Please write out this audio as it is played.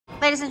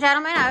Ladies and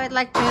gentlemen, I would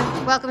like to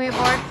welcome you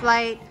aboard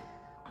Flight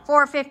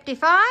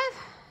 455,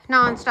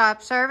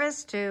 non-stop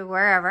service to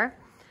wherever.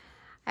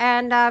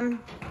 And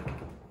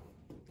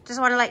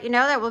just want to let you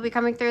know that we'll be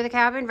coming through the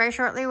cabin very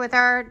shortly with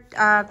our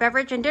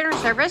beverage and dinner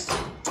service.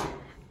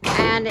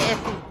 And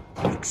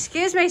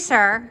excuse me,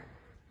 sir,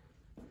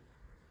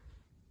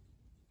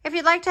 if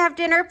you'd like to have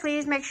dinner,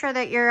 please make sure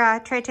that your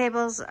tray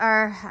tables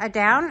are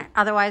down.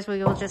 Otherwise,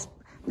 we will just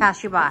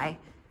pass you by.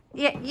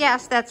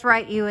 Yes, that's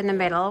right, you in the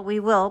middle. We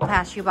will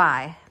pass you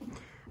by.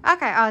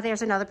 Okay, oh,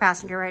 there's another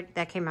passenger right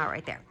that came out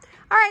right there.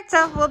 All right,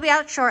 so we'll be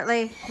out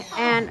shortly.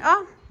 And,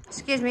 oh,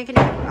 excuse me, can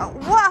you, oh,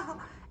 whoa,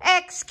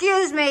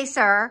 excuse me,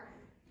 sir.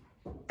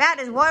 That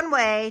is one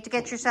way to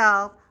get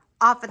yourself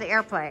off of the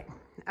airplane,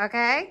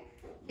 okay?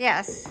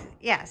 Yes,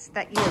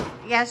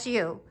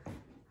 you.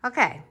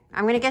 Okay,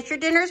 I'm gonna get your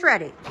dinners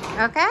ready,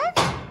 okay?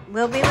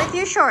 We'll be with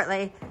you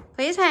shortly.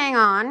 Please hang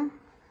on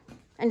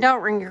and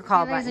don't ring your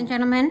call button. Ladies and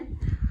gentlemen,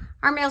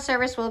 our meal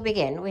service will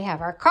begin. We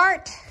have our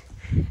cart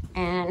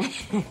and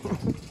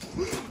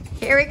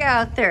here we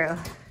go through.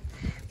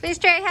 Please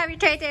have your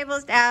tray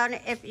tables down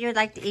if you would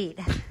like to eat.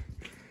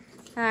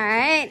 All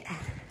right,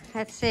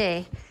 let's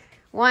see.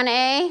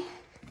 1A,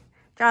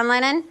 John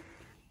Lennon.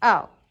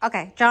 Oh,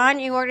 okay, John,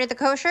 you ordered the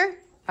kosher?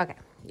 Okay,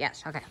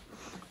 yes, okay.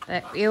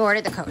 You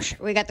ordered the kosher.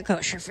 We got the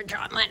kosher for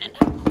John Lennon.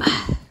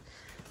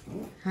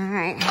 All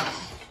right.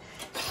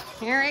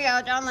 Here we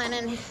go, John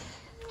Lennon.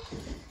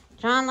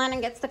 John Lennon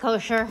gets the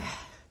kosher.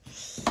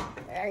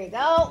 There you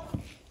go.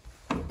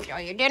 Enjoy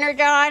your dinner,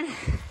 John.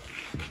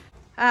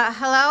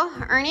 Hello,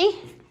 Ernie?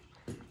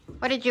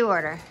 What did you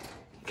order?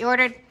 You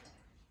ordered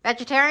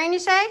vegetarian, you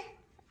say?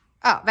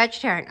 Oh,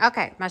 vegetarian.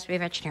 Okay, must be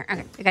vegetarian.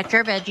 Okay, you got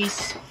your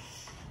veggies.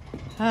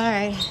 All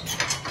right.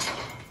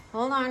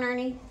 Hold on,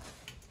 Ernie.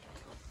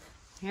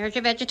 Here's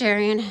your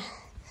vegetarian.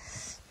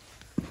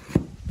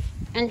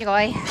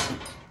 Enjoy.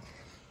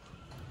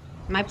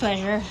 My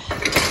pleasure.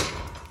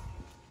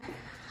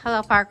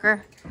 Hello,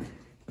 Parker.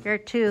 You're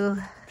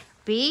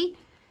 2B.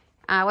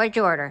 What did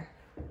you order?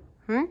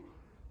 What,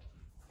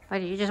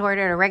 did you just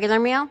order a regular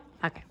meal?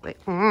 Okay, wait.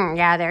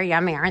 Yeah, they're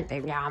yummy, aren't they?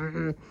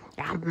 Yum,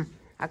 yum.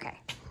 Okay,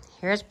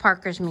 here's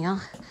Parker's meal.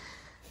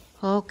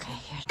 Okay.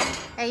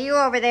 Hey, you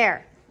over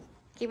there.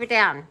 Keep it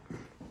down.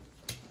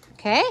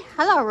 Okay,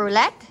 hello,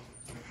 Roulette.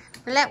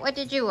 Roulette, what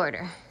did you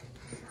order?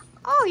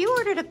 Oh, you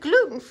ordered a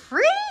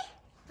gluten-free?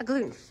 A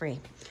gluten-free.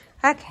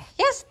 Okay,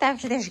 yes,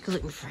 there's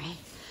gluten-free.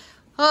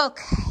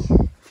 Okay.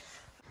 And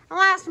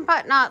last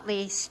but not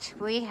least,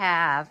 we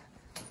have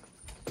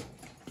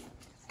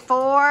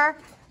 4A.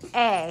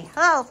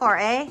 Hello,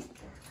 4A.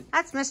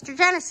 That's Mr.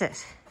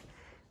 Genesis.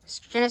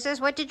 Mr. Genesis,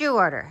 what did you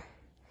order?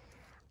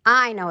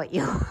 I know what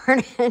you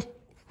ordered.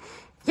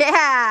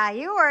 Yeah,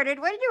 you ordered,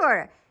 what did you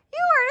order? You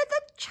ordered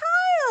the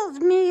child's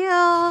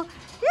meal.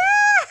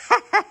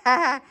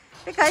 Yeah,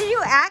 because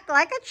you act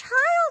like a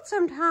child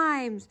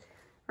sometimes,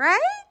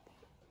 right?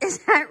 Is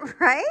that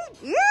right?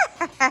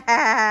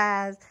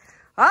 Yes.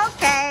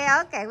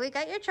 Okay, we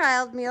got your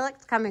child meal.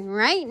 It's coming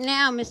right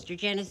now, Mr.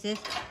 Genesis.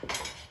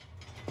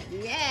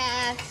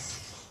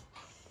 Yes.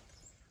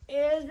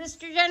 Here's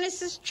Mr.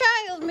 Genesis'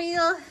 child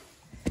meal.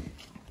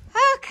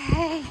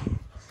 Okay.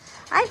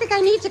 I think I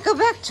need to go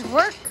back to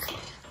work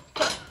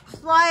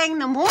flying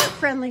the more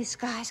friendly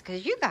skies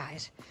because you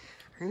guys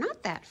are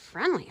not that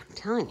friendly, I'm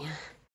telling you.